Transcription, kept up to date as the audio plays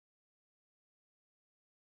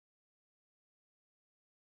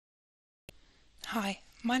Hi,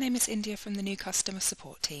 my name is India from the new customer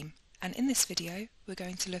support team, and in this video we're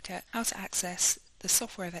going to look at how to access the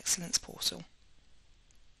Software of Excellence portal.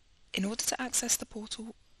 In order to access the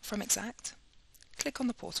portal from Exact, click on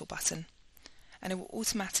the portal button and it will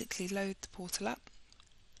automatically load the portal up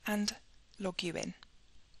and log you in.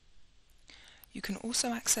 You can also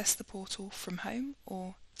access the portal from home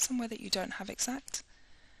or somewhere that you don't have Exact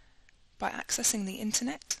by accessing the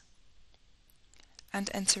internet and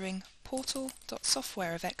entering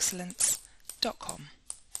portal.softwareofexcellence.com.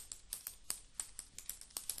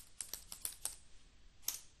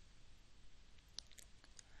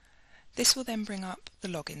 This will then bring up the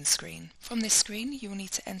login screen. From this screen you will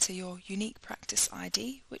need to enter your unique practice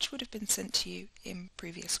ID, which would have been sent to you in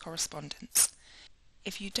previous correspondence.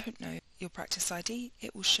 If you don't know your practice ID,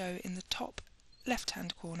 it will show in the top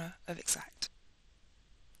left-hand corner of Exact.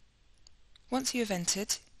 Once you have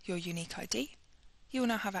entered your unique ID, you will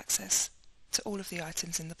now have access to all of the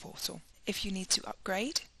items in the portal. If you need to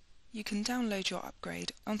upgrade, you can download your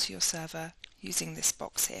upgrade onto your server using this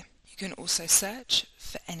box here. You can also search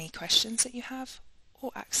for any questions that you have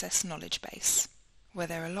or access Knowledge Base, where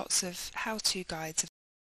there are lots of how-to guides